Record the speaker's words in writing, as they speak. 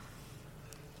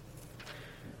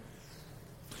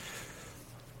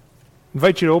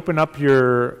invite you to open up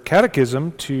your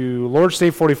catechism to Lord's Day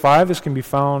 45. This can be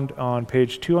found on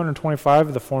page 225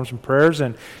 of the Forms and Prayers,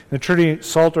 and the Trinity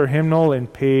Psalter Hymnal in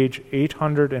page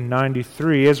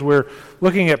 893. As we're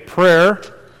looking at prayer,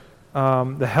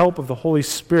 the help of the Holy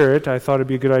Spirit, I thought it'd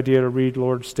be a good idea to read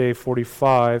Lord's Day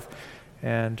 45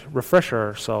 and refresh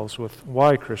ourselves with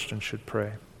why Christians should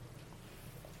pray.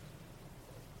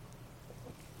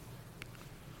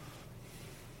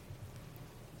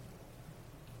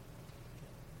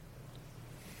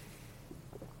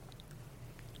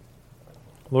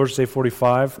 Lord's Day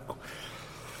 45,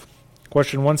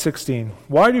 question 116.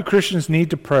 Why do Christians need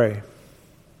to pray?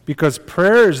 Because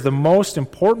prayer is the most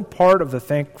important part of the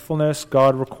thankfulness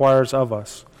God requires of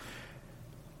us.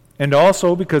 And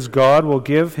also because God will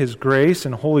give His grace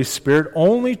and Holy Spirit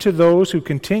only to those who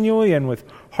continually and with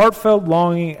heartfelt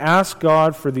longing ask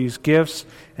God for these gifts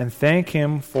and thank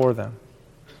Him for them.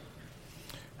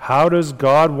 How does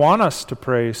God want us to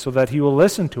pray so that He will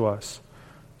listen to us?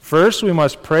 First, we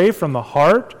must pray from the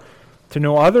heart to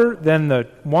no other than the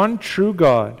one true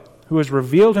God who has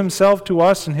revealed Himself to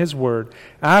us in His Word,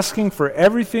 asking for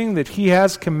everything that He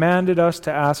has commanded us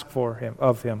to ask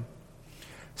of Him.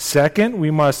 Second, we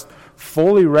must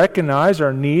fully recognize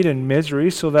our need and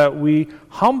misery so that we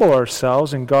humble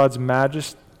ourselves in God's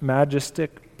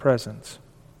majestic presence.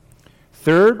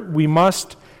 Third, we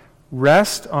must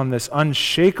rest on this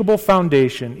unshakable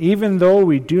foundation. Even though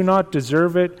we do not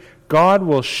deserve it, God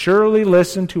will surely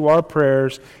listen to our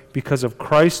prayers because of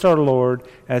Christ our Lord,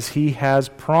 as He has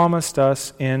promised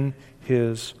us in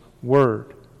His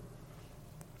Word.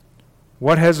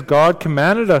 What has God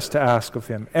commanded us to ask of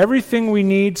Him? Everything we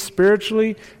need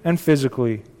spiritually and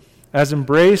physically, as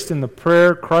embraced in the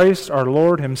prayer Christ our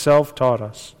Lord Himself taught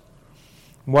us.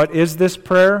 What is this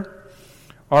prayer?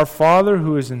 Our Father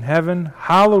who is in heaven,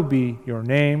 hallowed be your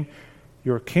name.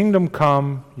 Your kingdom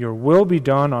come, your will be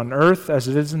done on earth as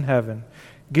it is in heaven.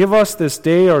 Give us this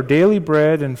day our daily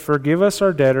bread, and forgive us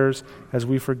our debtors as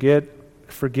we forgive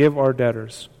our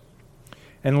debtors.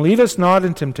 And lead us not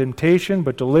into temptation,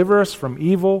 but deliver us from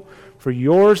evil. For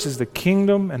yours is the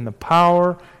kingdom and the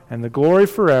power and the glory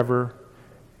forever.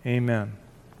 Amen.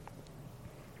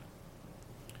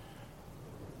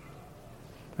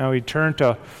 Now we turn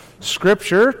to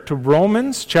Scripture, to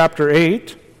Romans chapter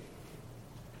 8.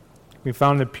 We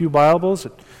found the Pew Bibles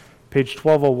at page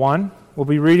 1201. We'll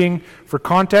be reading for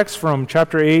context from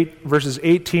chapter 8, verses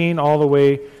 18 all the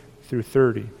way through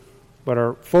 30. But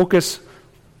our focus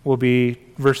will be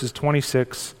verses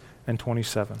 26 and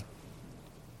 27.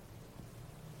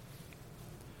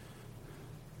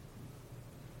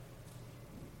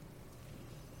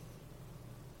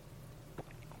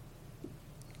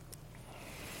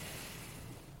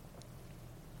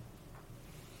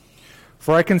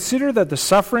 For I consider that the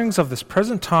sufferings of this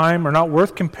present time are not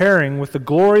worth comparing with the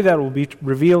glory that will be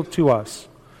revealed to us.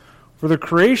 For the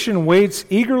creation waits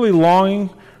eagerly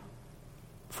longing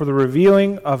for the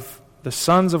revealing of the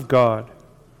sons of God.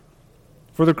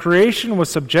 For the creation was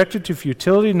subjected to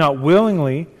futility not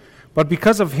willingly, but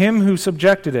because of Him who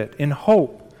subjected it, in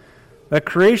hope that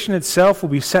creation itself will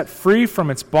be set free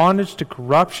from its bondage to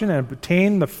corruption and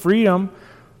obtain the freedom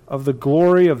of the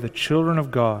glory of the children of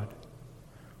God.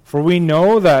 For we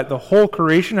know that the whole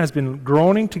creation has been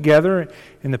groaning together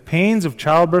in the pains of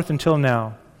childbirth until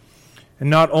now. And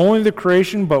not only the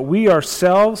creation, but we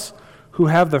ourselves, who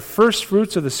have the first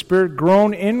fruits of the Spirit,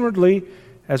 groan inwardly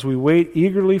as we wait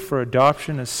eagerly for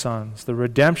adoption as sons, the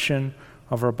redemption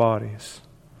of our bodies.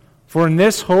 For in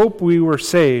this hope we were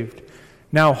saved.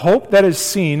 Now hope that is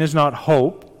seen is not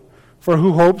hope, for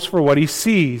who hopes for what he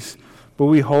sees? But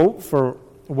we hope for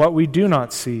what we do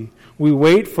not see. We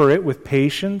wait for it with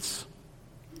patience.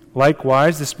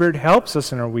 Likewise, the Spirit helps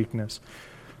us in our weakness,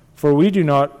 for we do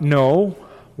not know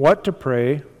what to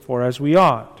pray for as we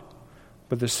ought.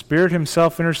 But the Spirit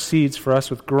Himself intercedes for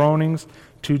us with groanings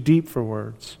too deep for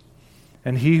words.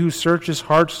 And He who searches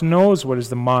hearts knows what is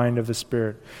the mind of the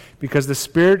Spirit, because the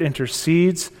Spirit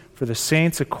intercedes for the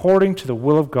saints according to the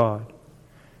will of God.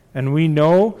 And we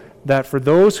know that for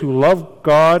those who love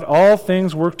God, all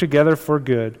things work together for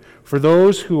good, for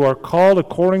those who are called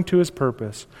according to His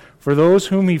purpose. For those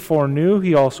whom He foreknew,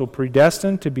 He also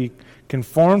predestined to be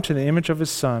conformed to the image of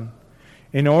His Son,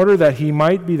 in order that He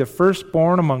might be the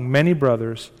firstborn among many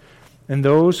brothers. And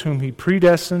those whom He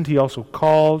predestined, He also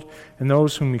called, and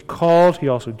those whom He called, He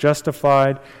also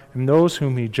justified, and those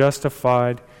whom He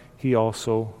justified, He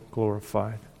also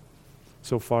glorified.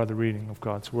 So far, the reading of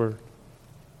God's Word.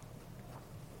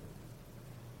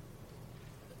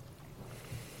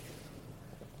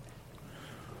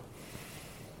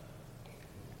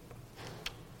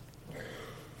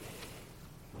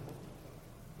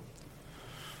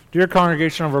 Dear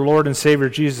congregation of our Lord and Savior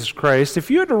Jesus Christ, if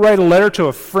you had to write a letter to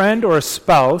a friend or a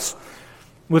spouse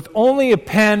with only a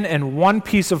pen and one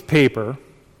piece of paper,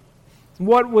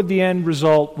 what would the end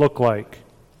result look like?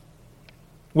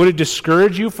 Would it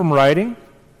discourage you from writing,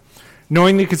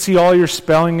 knowing that you could see all your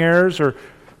spelling errors or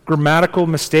grammatical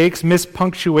mistakes, missed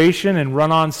punctuation, and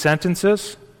run-on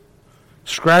sentences,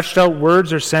 scratched out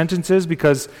words or sentences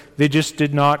because they just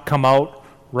did not come out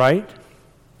right?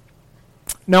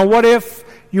 Now, what if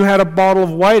you had a bottle of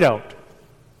whiteout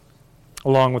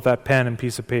along with that pen and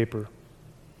piece of paper?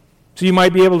 So you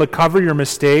might be able to cover your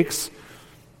mistakes,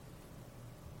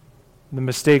 the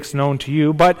mistakes known to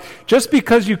you, but just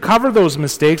because you cover those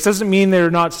mistakes doesn't mean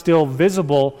they're not still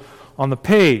visible on the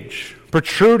page,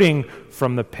 protruding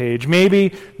from the page.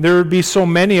 Maybe there would be so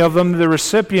many of them that the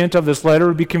recipient of this letter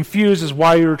would be confused as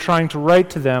why you were trying to write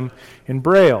to them in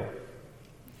Braille.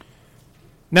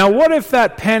 Now, what if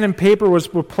that pen and paper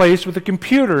was replaced with a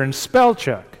computer and spell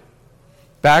check?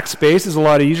 Backspace is a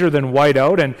lot easier than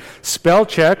whiteout, and spell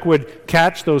check would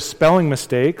catch those spelling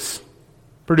mistakes,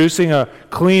 producing a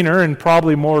cleaner and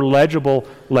probably more legible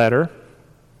letter.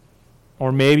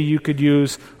 Or maybe you could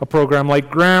use a program like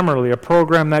Grammarly, a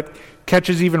program that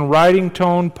catches even writing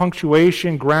tone,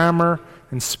 punctuation, grammar,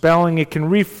 and spelling. It can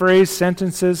rephrase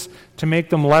sentences to make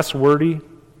them less wordy,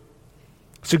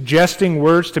 suggesting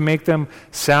words to make them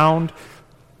sound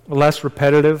less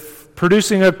repetitive,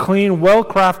 producing a clean,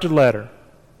 well-crafted letter.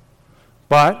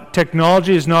 But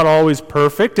technology is not always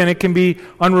perfect, and it can be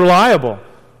unreliable.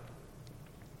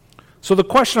 So the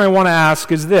question I want to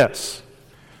ask is this: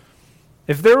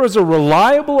 if there was a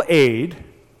reliable aid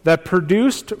that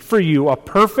produced for you a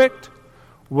perfect,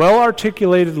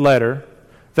 well-articulated letter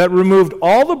that removed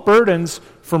all the burdens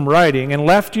from writing and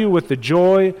left you with the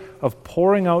joy of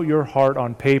pouring out your heart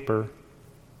on paper,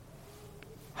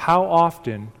 how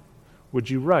often would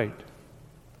you write?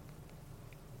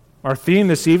 Our theme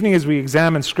this evening as we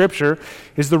examine Scripture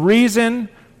is the reason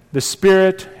the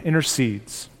Spirit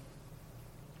intercedes.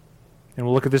 And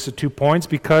we'll look at this at 2 points: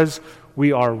 because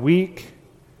we are weak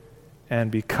and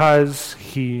because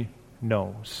He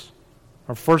knows.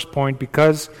 Our first point,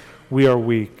 because we are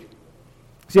weak.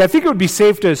 See, I think it would be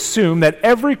safe to assume that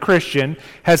every Christian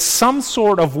has some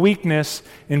sort of weakness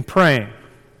in praying.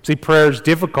 See, prayer is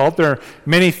difficult. There are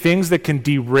many things that can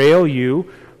derail you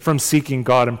from seeking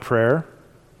God in prayer.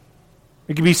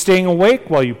 It could be staying awake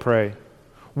while you pray,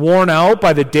 worn out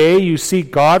by the day you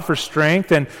seek God for strength,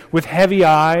 and with heavy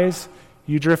eyes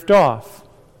you drift off.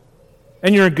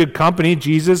 And you're in good company.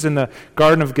 Jesus, in the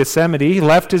Garden of Gethsemane,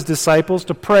 left his disciples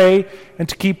to pray and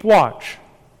to keep watch,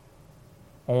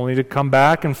 only to come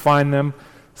back and find them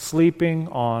sleeping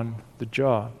on the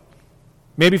job.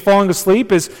 Maybe falling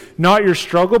asleep is not your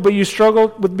struggle, but you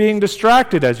struggle with being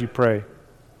distracted as you pray.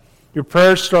 Your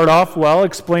prayers start off well,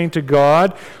 explain to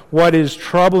God what is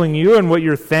troubling you and what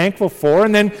you're thankful for,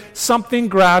 and then something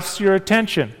grasps your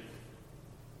attention.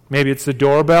 Maybe it's the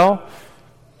doorbell,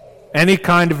 any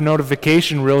kind of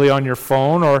notification really on your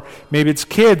phone, or maybe it's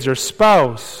kids or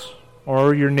spouse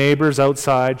or your neighbors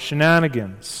outside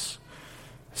shenanigans.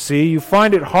 See, you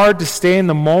find it hard to stay in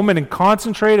the moment and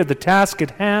concentrate at the task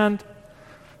at hand,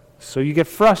 so you get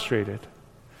frustrated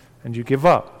and you give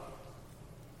up.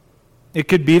 It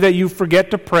could be that you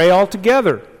forget to pray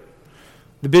altogether.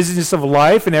 The busyness of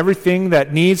life and everything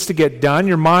that needs to get done,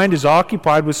 your mind is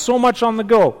occupied with so much on the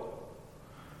go.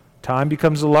 Time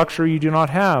becomes a luxury you do not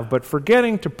have, but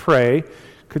forgetting to pray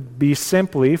could be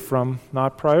simply from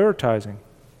not prioritizing.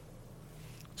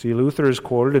 See, Luther is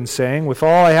quoted in saying, "With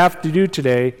all I have to do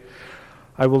today,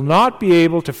 I will not be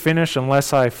able to finish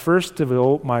unless I first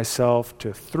devote myself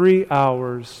to 3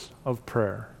 hours of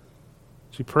prayer."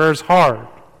 See, prayer is hard.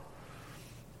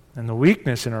 And the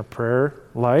weakness in our prayer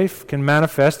life can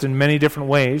manifest in many different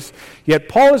ways. Yet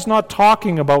Paul is not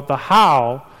talking about the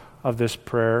how of this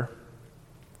prayer,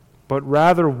 but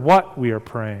rather what we are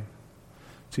praying.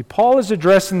 See, Paul is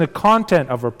addressing the content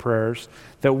of our prayers,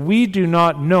 that we do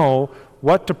not know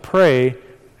what to pray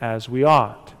as we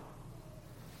ought.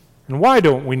 And why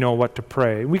don't we know what to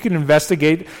pray? We can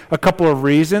investigate a couple of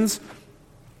reasons.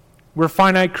 We're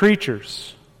finite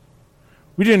creatures.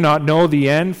 We do not know the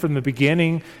end from the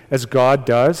beginning as God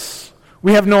does.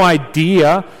 We have no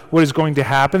idea what is going to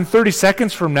happen 30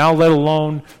 seconds from now, let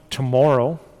alone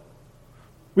tomorrow.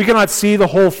 We cannot see the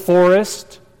whole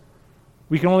forest.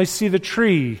 We can only see the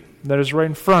tree that is right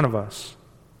in front of us.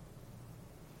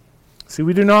 See,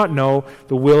 we do not know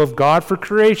the will of God for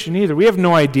creation either. We have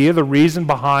no idea the reason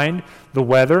behind the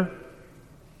weather,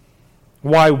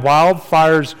 why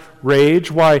wildfires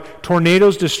rage, why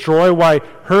tornadoes destroy, why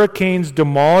hurricanes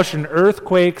demolish and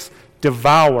earthquakes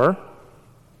devour.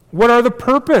 What are the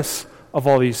purpose of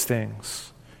all these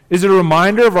things? Is it a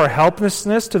reminder of our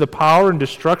helplessness to the power and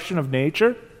destruction of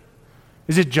nature?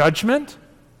 Is it judgment?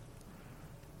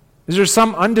 Is there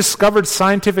some undiscovered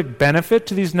scientific benefit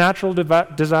to these natural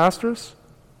disasters?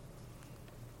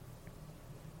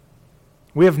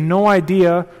 We have no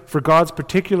idea for God's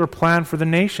particular plan for the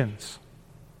nations.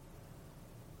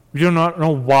 We do not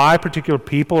know why particular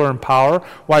people are in power,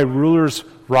 why rulers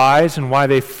rise and why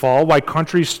they fall, why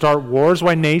countries start wars,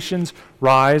 why nations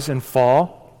rise and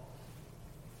fall.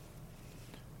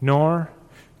 Nor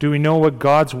do we know what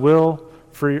God's will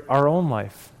for our own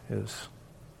life is.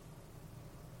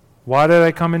 Why did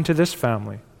I come into this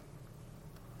family?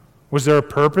 Was there a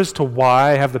purpose to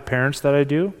why I have the parents that I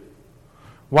do?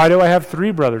 Why do I have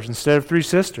 3 brothers instead of 3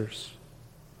 sisters?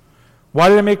 Why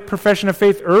did I make profession of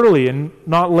faith early and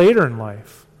not later in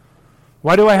life?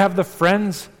 Why do I have the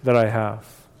friends that I have?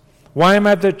 Why am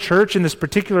I at the church in this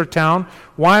particular town?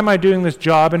 Why am I doing this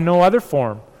job and no other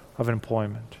form of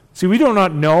employment? See, we do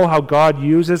not know how God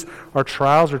uses our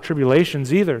trials or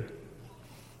tribulations either.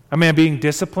 Am I being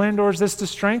disciplined, or is this to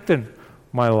strengthen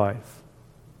my life?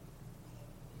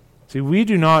 See, we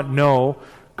do not know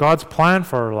God's plan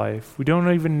for our life. We don't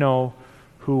even know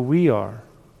who we are.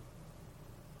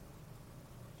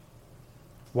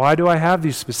 Why do I have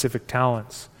these specific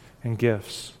talents and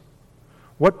gifts?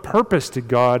 What purpose did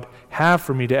God have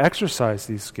for me to exercise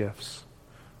these gifts?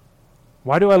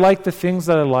 Why do I like the things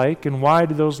that I like, and why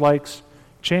do those likes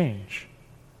change?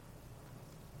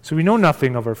 So we know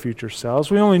nothing of our future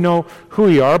selves. We only know who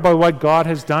we are by what God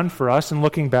has done for us and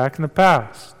looking back in the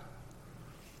past.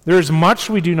 There is much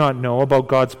we do not know about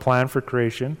God's plan for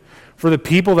creation, for the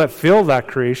people that fill that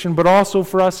creation, but also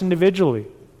for us individually.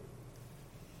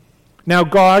 Now,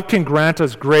 God can grant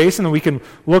us grace, and we can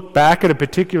look back at a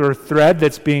particular thread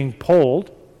that's being pulled,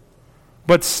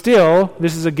 but still,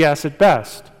 this is a guess at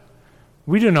best.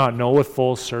 We do not know with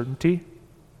full certainty.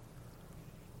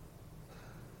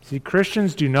 See,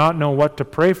 Christians do not know what to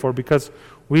pray for because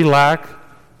we lack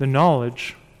the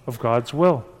knowledge of God's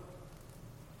will.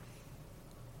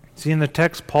 See, in the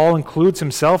text, Paul includes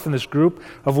himself in this group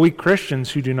of weak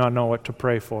Christians who do not know what to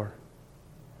pray for.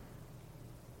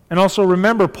 And also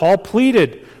remember, Paul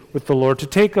pleaded with the Lord to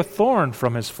take a thorn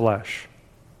from his flesh.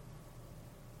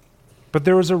 But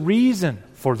there was a reason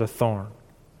for the thorn.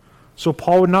 So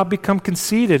Paul would not become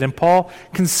conceited, and Paul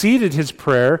conceded his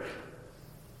prayer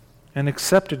and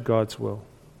accepted God's will.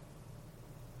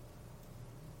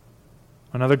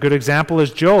 Another good example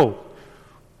is Job.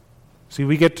 See,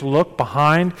 we get to look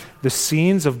behind the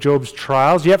scenes of Job's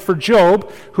trials. Yet for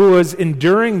Job, who was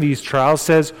enduring these trials,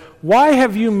 says, "Why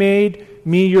have you made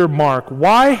me your mark?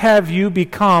 Why have I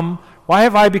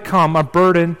become a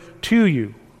burden to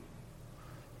you?"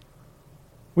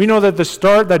 We know that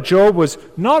that Job was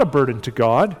not a burden to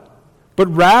God,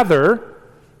 but rather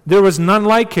there was none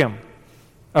like him,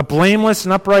 a blameless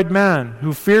and upright man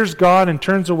who fears God and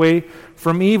turns away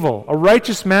from evil, a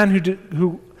righteous man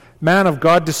who man of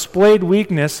God displayed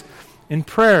weakness in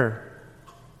prayer.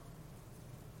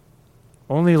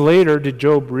 Only later did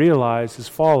Job realize his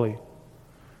folly,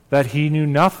 that he knew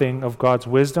nothing of God's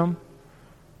wisdom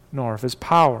nor of his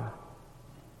power.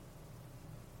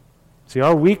 See,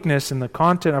 our weakness in the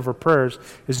content of our prayers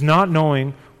is not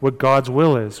knowing what God's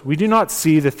will is. We do not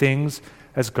see the things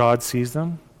as God sees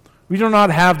them. We do not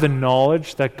have the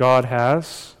knowledge that God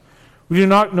has. We do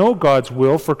not know God's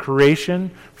will for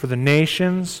creation, for the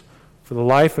nations, for the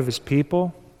life of his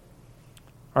people.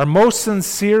 Our most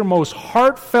sincere, most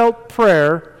heartfelt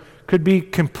prayer could be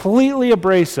completely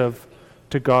abrasive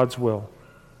to God's will.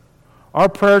 Our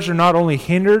prayers are not only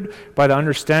hindered by the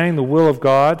understanding the will of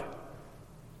God,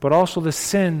 but also the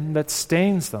sin that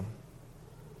stains them.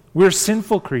 We're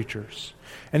sinful creatures.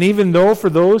 And even though for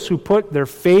those who put their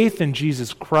faith in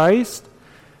Jesus Christ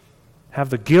have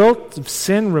the guilt of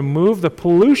sin removed, the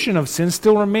pollution of sin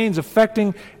still remains,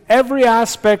 affecting every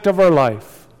aspect of our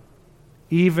life,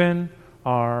 even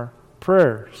our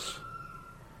prayers.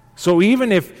 So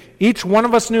even if each one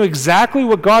of us knew exactly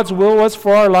what God's will was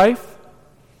for our life,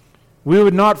 we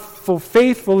would not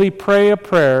faithfully pray a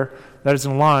prayer that is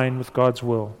in line with God's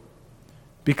will.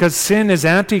 Because sin is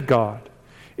anti-God.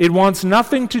 It wants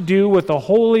nothing to do with a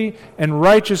holy and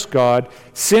righteous God.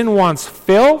 Sin wants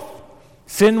filth,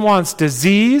 sin wants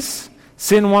disease,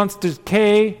 sin wants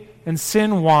decay, and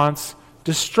sin wants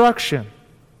destruction.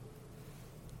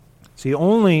 See,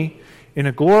 only in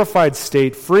a glorified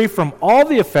state, free from all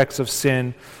the effects of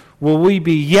sin, will we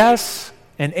be yes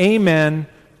and amen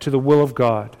to the will of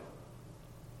God.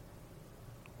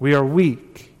 We are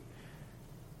weak.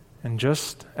 And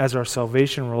just as our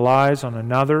salvation relies on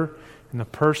another in the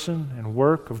person and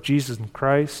work of Jesus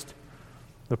Christ,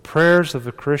 the prayers of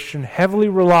the Christian heavily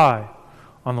rely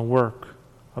on the work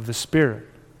of the Spirit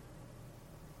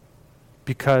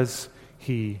because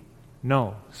he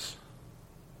knows.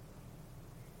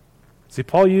 See,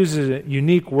 Paul uses a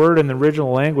unique word in the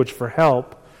original language for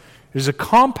help. It is a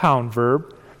compound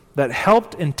verb that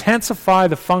helped intensify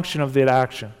the function of that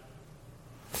action.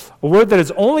 A word that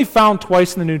is only found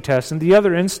twice in the New Testament. The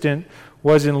other instant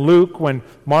was in Luke when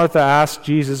Martha asked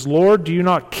Jesus, "Lord, do you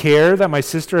not care that my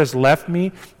sister has left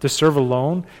me to serve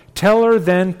alone? Tell her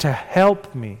then to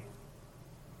help me."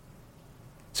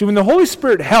 See, when the Holy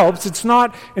Spirit helps, it's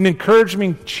not an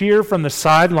encouraging cheer from the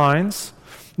sidelines,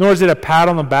 nor is it a pat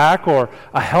on the back or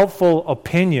a helpful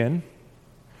opinion.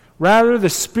 Rather, the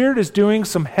Spirit is doing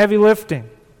some heavy lifting.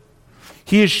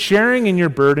 He is sharing in your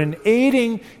burden,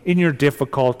 aiding in your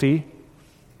difficulty,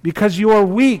 because you are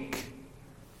weak.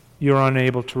 You are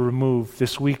unable to remove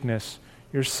this weakness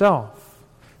yourself.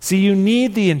 See, you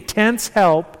need the intense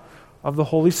help of the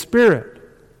Holy Spirit.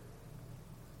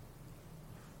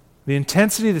 The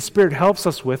intensity the Spirit helps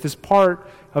us with is part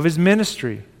of His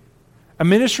ministry, a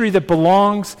ministry that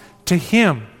belongs to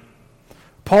Him.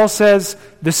 Paul says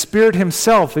the Spirit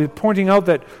Himself, pointing out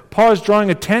that Paul is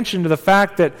drawing attention to the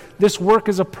fact that this work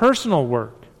is a personal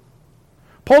work.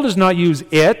 Paul does not use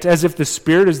it as if the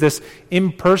Spirit is this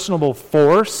impersonal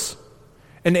force,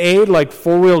 an aid like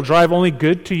four-wheel drive only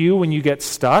good to you when you get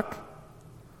stuck.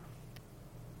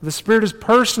 The Spirit is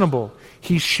personable.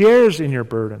 He shares in your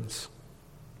burdens.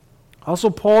 Also,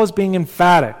 Paul is being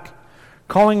emphatic,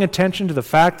 calling attention to the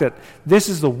fact that this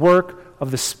is the work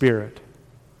of the Spirit.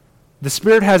 The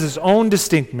Spirit has His own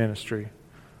distinct ministry.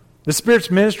 The Spirit's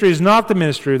ministry is not the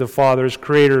ministry of the Father as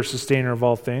creator, sustainer of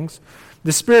all things.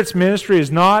 The Spirit's ministry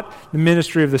is not the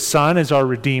ministry of the Son as our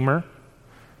Redeemer,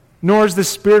 nor is the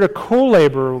Spirit a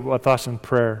co-laborer with us in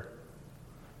prayer.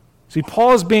 See,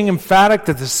 Paul is being emphatic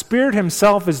that the Spirit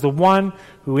Himself is the one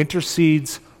who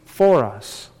intercedes for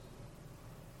us.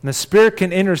 And the Spirit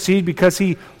can intercede because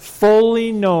He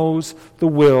fully knows the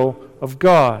will of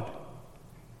God,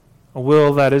 a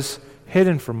will that is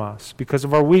hidden from us because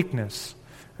of our weakness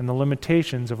and the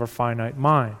limitations of our finite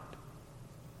mind.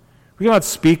 We cannot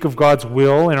speak of God's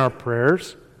will in our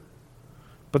prayers,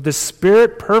 but the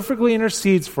Spirit perfectly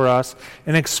intercedes for us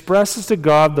and expresses to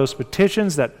God those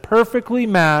petitions that perfectly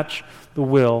match the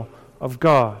will of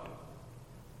God.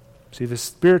 See, the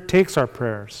Spirit takes our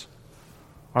prayers,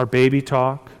 our baby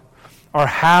talk, our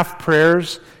half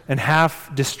prayers and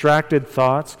half distracted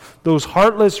thoughts, those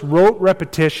heartless rote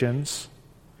repetitions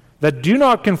that do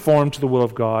not conform to the will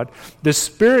of God. The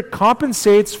Spirit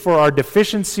compensates for our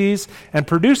deficiencies and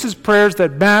produces prayers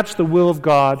that match the will of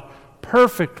God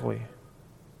perfectly.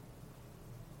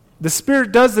 The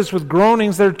Spirit does this with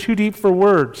groanings that are too deep for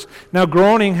words. Now,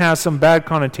 groaning has some bad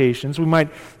connotations. We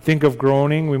might think of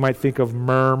groaning, we might think of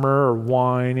murmur or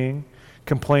whining,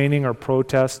 complaining or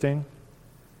protesting.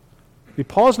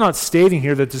 Paul's not stating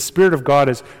here that the Spirit of God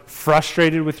is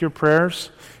frustrated with your prayers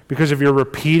because of your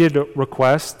repeated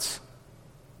requests.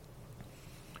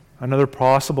 Another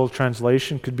possible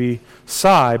translation could be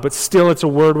sigh, but still it's a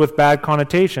word with bad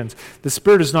connotations. The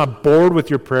Spirit is not bored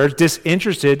with your prayers,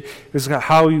 disinterested is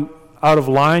how out of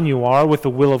line you are with the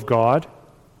will of God.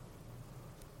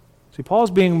 See,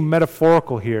 Paul's being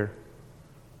metaphorical here.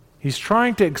 He's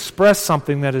trying to express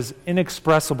something that is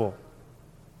inexpressible,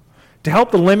 to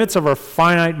help the limits of our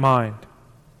finite mind,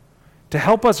 to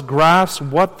help us grasp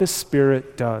what the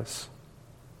Spirit does.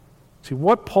 See,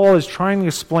 what Paul is trying to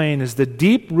explain is the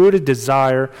deep-rooted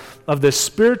desire of the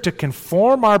Spirit to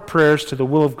conform our prayers to the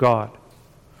will of God.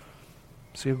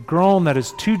 See, a groan that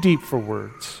is too deep for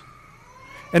words.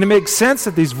 And it makes sense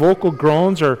that these vocal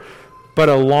groans are but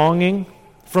a longing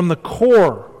from the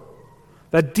core,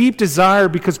 that deep desire,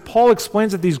 because Paul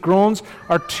explains that these groans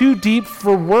are too deep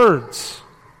for words.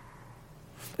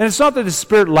 And it's not that the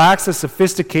Spirit lacks the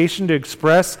sophistication to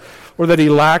express or that He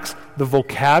lacks the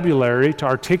vocabulary to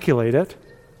articulate it.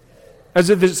 As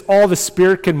if this, all the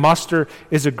Spirit can muster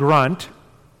is a grunt.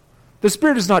 The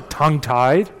Spirit is not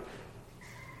tongue-tied.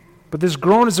 But this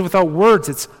groan is without words.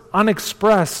 It's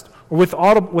unexpressed or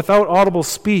without audible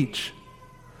speech.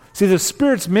 See, the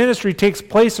Spirit's ministry takes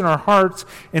place in our hearts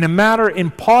in a manner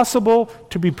impossible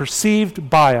to be perceived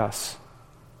by us.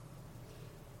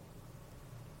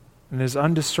 And is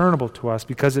undiscernible to us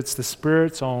because it's the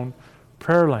Spirit's own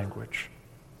prayer language.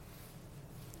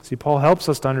 See, Paul helps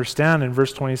us to understand in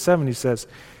verse 27, he says,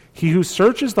 "He who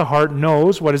searches the heart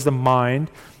knows what is the mind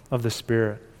of the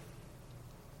Spirit."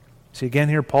 See, again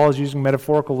here, Paul is using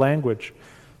metaphorical language.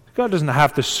 God doesn't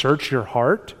have to search your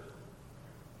heart.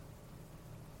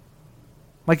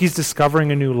 Like he's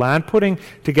discovering a new land, putting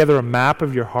together a map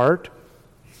of your heart.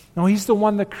 No, he's the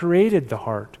one that created the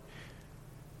heart.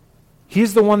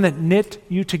 He's the one that knit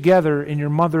you together in your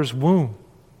mother's womb.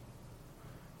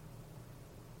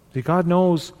 See, God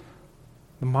knows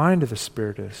the mind of the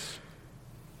Spirit is.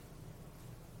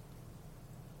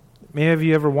 Have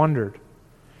you ever wondered,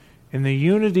 in the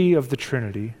unity of the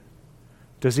Trinity,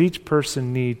 does each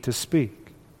person need to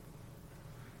speak?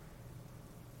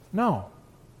 No.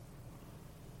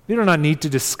 They do not need to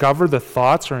discover the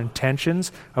thoughts or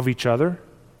intentions of each other.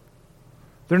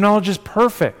 Their knowledge is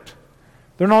perfect.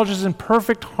 Their knowledge is in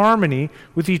perfect harmony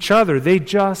with each other. They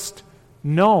just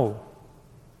know.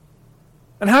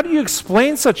 And how do you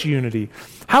explain such unity?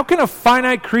 How can a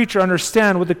finite creature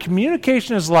understand what the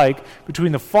communication is like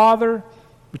between the Father,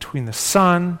 between the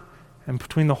Son, and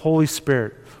between the Holy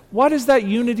Spirit? What is that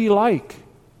unity like?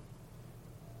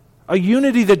 A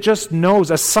unity that just knows,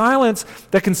 a silence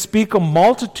that can speak a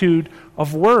multitude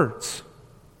of words.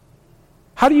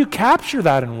 How do you capture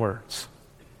that in words?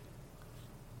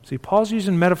 See, Paul's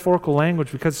using metaphorical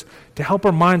language because to help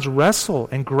our minds wrestle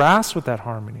and grasp with that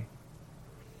harmony.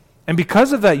 And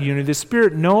because of that unity, the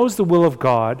Spirit knows the will of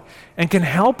God and can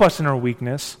help us in our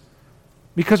weakness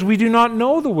because we do not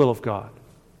know the will of God.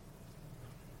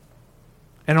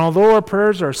 And although our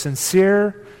prayers are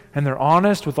sincere and they're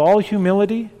honest with all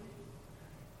humility,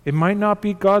 it might not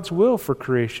be God's will for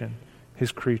creation,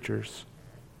 His creatures,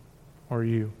 or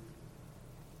you.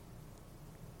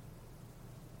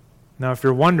 Now, if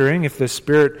you're wondering if the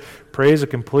Spirit prays a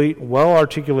complete,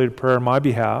 well-articulated prayer on my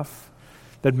behalf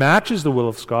that matches the will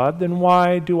of God, then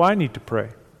why do I need to pray?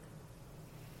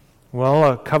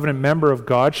 Well, a covenant member of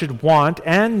God should want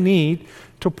and need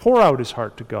to pour out his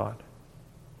heart to God.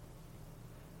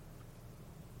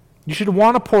 You should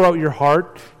want to pour out your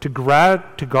heart to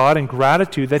God in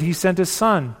gratitude that He sent His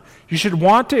Son. You should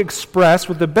want to express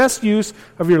with the best use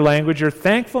of your language your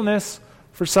thankfulness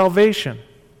for salvation.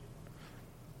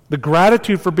 The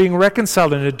gratitude for being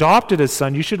reconciled and adopted as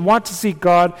Son. You should want to seek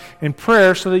God in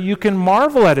prayer so that you can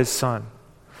marvel at His Son.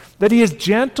 That He is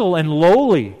gentle and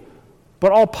lowly,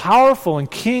 but all-powerful and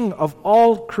King of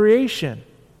all creation.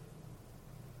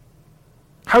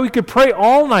 How He could pray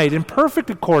all night in perfect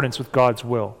accordance with God's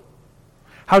will.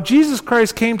 How Jesus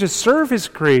Christ came to serve His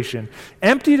creation,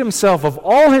 emptied Himself of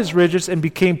all His riches, and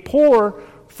became poor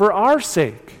for our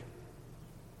sake.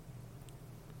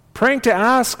 Praying to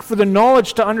ask for the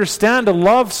knowledge to understand a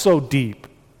love so deep.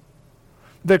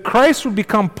 That Christ would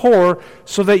become poor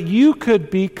so that you could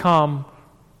become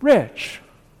rich.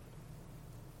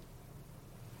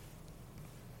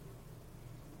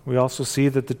 We also see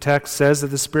that the text says that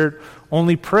the Spirit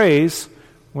only prays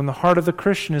when the heart of the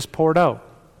Christian is poured out.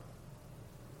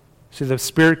 See, the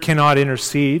Spirit cannot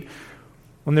intercede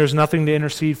when there's nothing to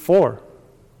intercede for.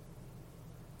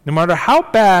 No matter how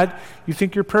bad you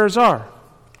think your prayers are,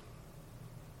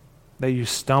 that you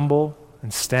stumble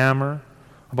and stammer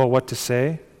about what to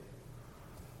say,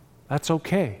 that's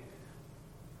okay.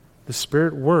 The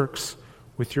Spirit works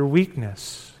with your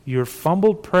weakness. Your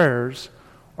fumbled prayers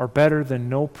are better than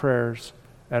no prayers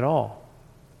at all.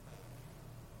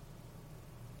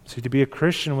 See, to be a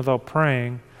Christian without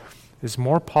praying is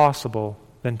more possible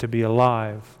than to be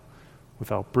alive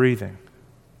without breathing.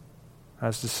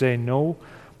 As to say, no,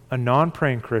 a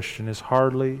non-praying Christian is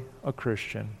hardly a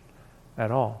Christian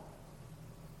at all.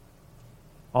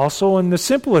 Also, in the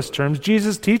simplest terms,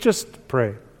 Jesus teaches us to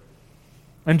pray.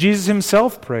 And Jesus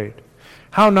Himself prayed.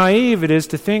 How naive it is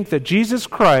to think that Jesus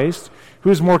Christ, who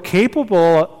is more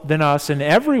capable than us in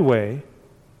every way,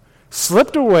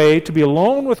 slipped away to be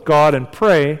alone with God and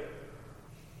pray.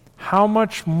 How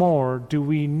much more do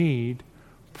we need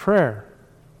prayer?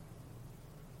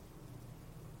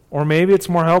 Or maybe it's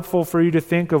more helpful for you to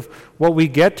think of what we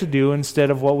get to do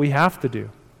instead of what we have to do. You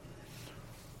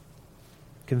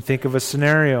can think of a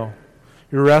scenario.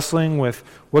 You're wrestling with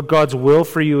what God's will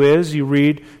for you is. You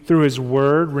read through His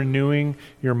Word, renewing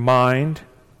your mind.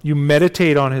 You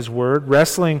meditate on His Word,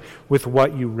 wrestling with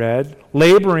what you read,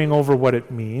 laboring over what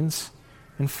it means.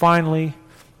 And finally,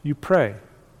 you pray.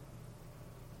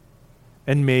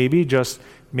 And maybe, just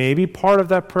maybe, part of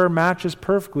that prayer matches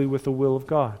perfectly with the will of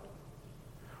God.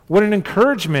 What an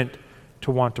encouragement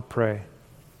to want to pray.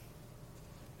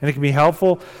 And it can be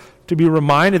helpful to be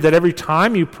reminded that every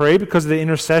time you pray, because of the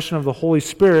intercession of the Holy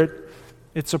Spirit,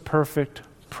 it's a perfect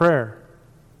prayer.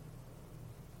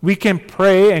 We can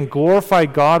pray and glorify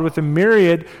God with a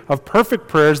myriad of perfect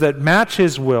prayers that match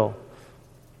His will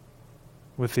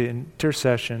with the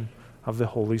intercession of the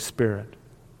Holy Spirit.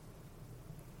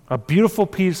 A beautiful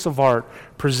piece of art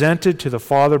presented to the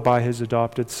Father by His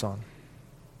adopted Son.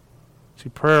 See,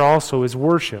 prayer also is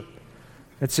worship.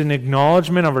 It's an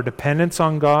acknowledgement of our dependence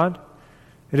on God.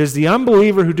 It is the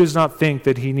unbeliever who does not think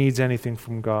that he needs anything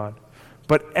from God.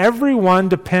 But everyone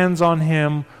depends on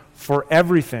him for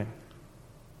everything.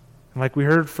 And like we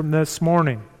heard from this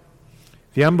morning,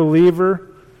 the unbeliever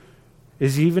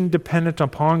is even dependent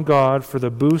upon God for the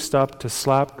boost up to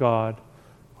slap God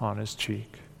on his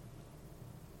cheek.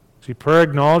 See, prayer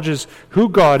acknowledges who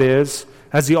God is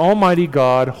as the Almighty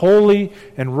God, holy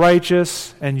and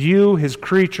righteous, and you, His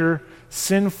creature,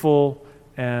 sinful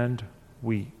and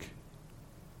weak.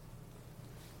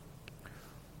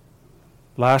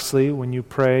 Lastly, when you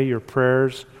pray, your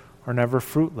prayers are never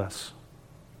fruitless.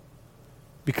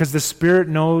 Because the Spirit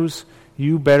knows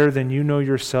you better than you know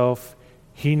yourself.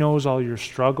 He knows all your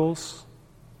struggles.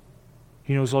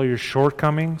 He knows all your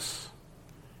shortcomings.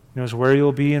 He knows where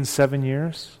you'll be in 7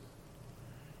 years.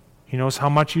 He knows how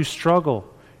much you struggle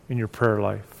in your prayer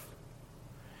life.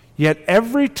 Yet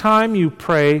every time you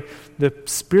pray, the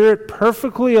Spirit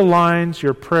perfectly aligns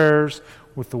your prayers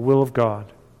with the will of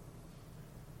God.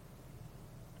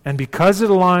 And because it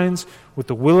aligns with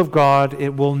the will of God,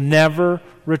 it will never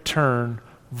return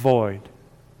void,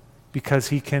 because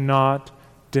He cannot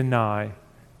deny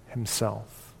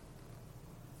Himself.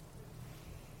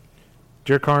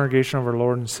 Dear congregation of our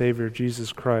Lord and Savior,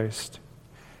 Jesus Christ,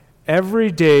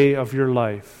 every day of your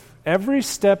life, every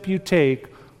step you take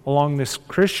along this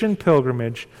Christian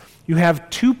pilgrimage, you have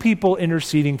two people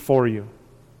interceding for you.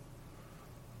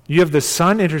 You have the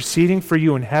Son interceding for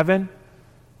you in heaven,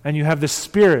 and you have the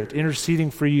Spirit interceding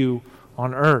for you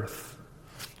on earth.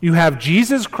 You have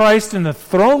Jesus Christ in the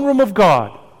throne room of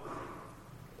God,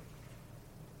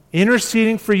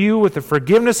 interceding for you with the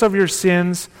forgiveness of your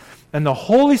sins, and the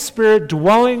Holy Spirit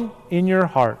dwelling in your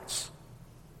hearts,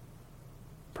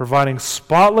 providing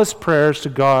spotless prayers to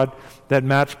God that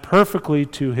match perfectly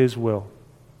to His will.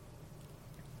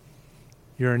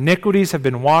 Your iniquities have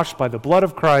been washed by the blood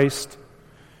of Christ,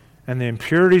 and the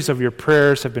impurities of your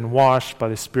prayers have been washed by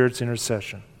the Spirit's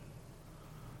intercession.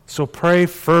 So pray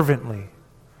fervently.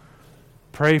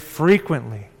 Pray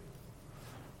frequently.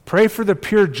 Pray for the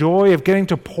pure joy of getting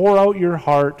to pour out your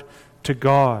heart to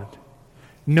God,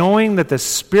 knowing that the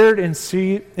Spirit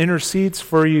intercedes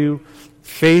for you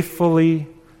faithfully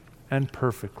and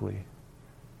perfectly.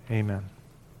 Amen.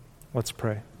 Let's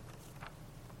pray.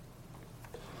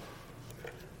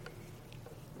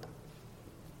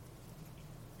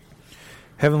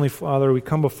 Heavenly Father, we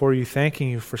come before you thanking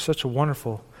you for such a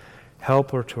wonderful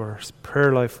helper to our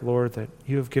prayer life, Lord, that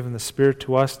you have given the Spirit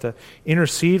to us to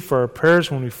intercede for our prayers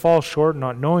when we fall short,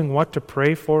 not knowing what to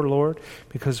pray for, Lord,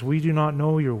 because we do not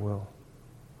know your will.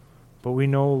 But we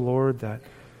know, Lord, that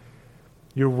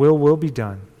your will be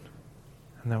done,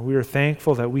 and that we are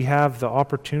thankful that we have the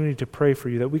opportunity to pray for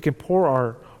you, that we can pour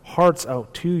our hearts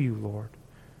out to you, Lord.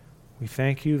 We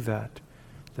thank you that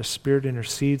the Spirit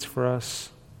intercedes for us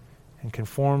and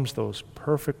conforms those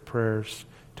perfect prayers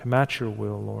to match your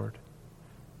will, Lord.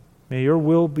 May your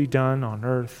will be done on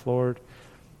earth, Lord,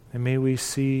 and may we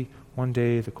see one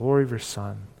day the glory of your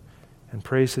Son and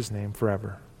praise his name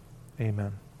forever.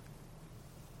 Amen.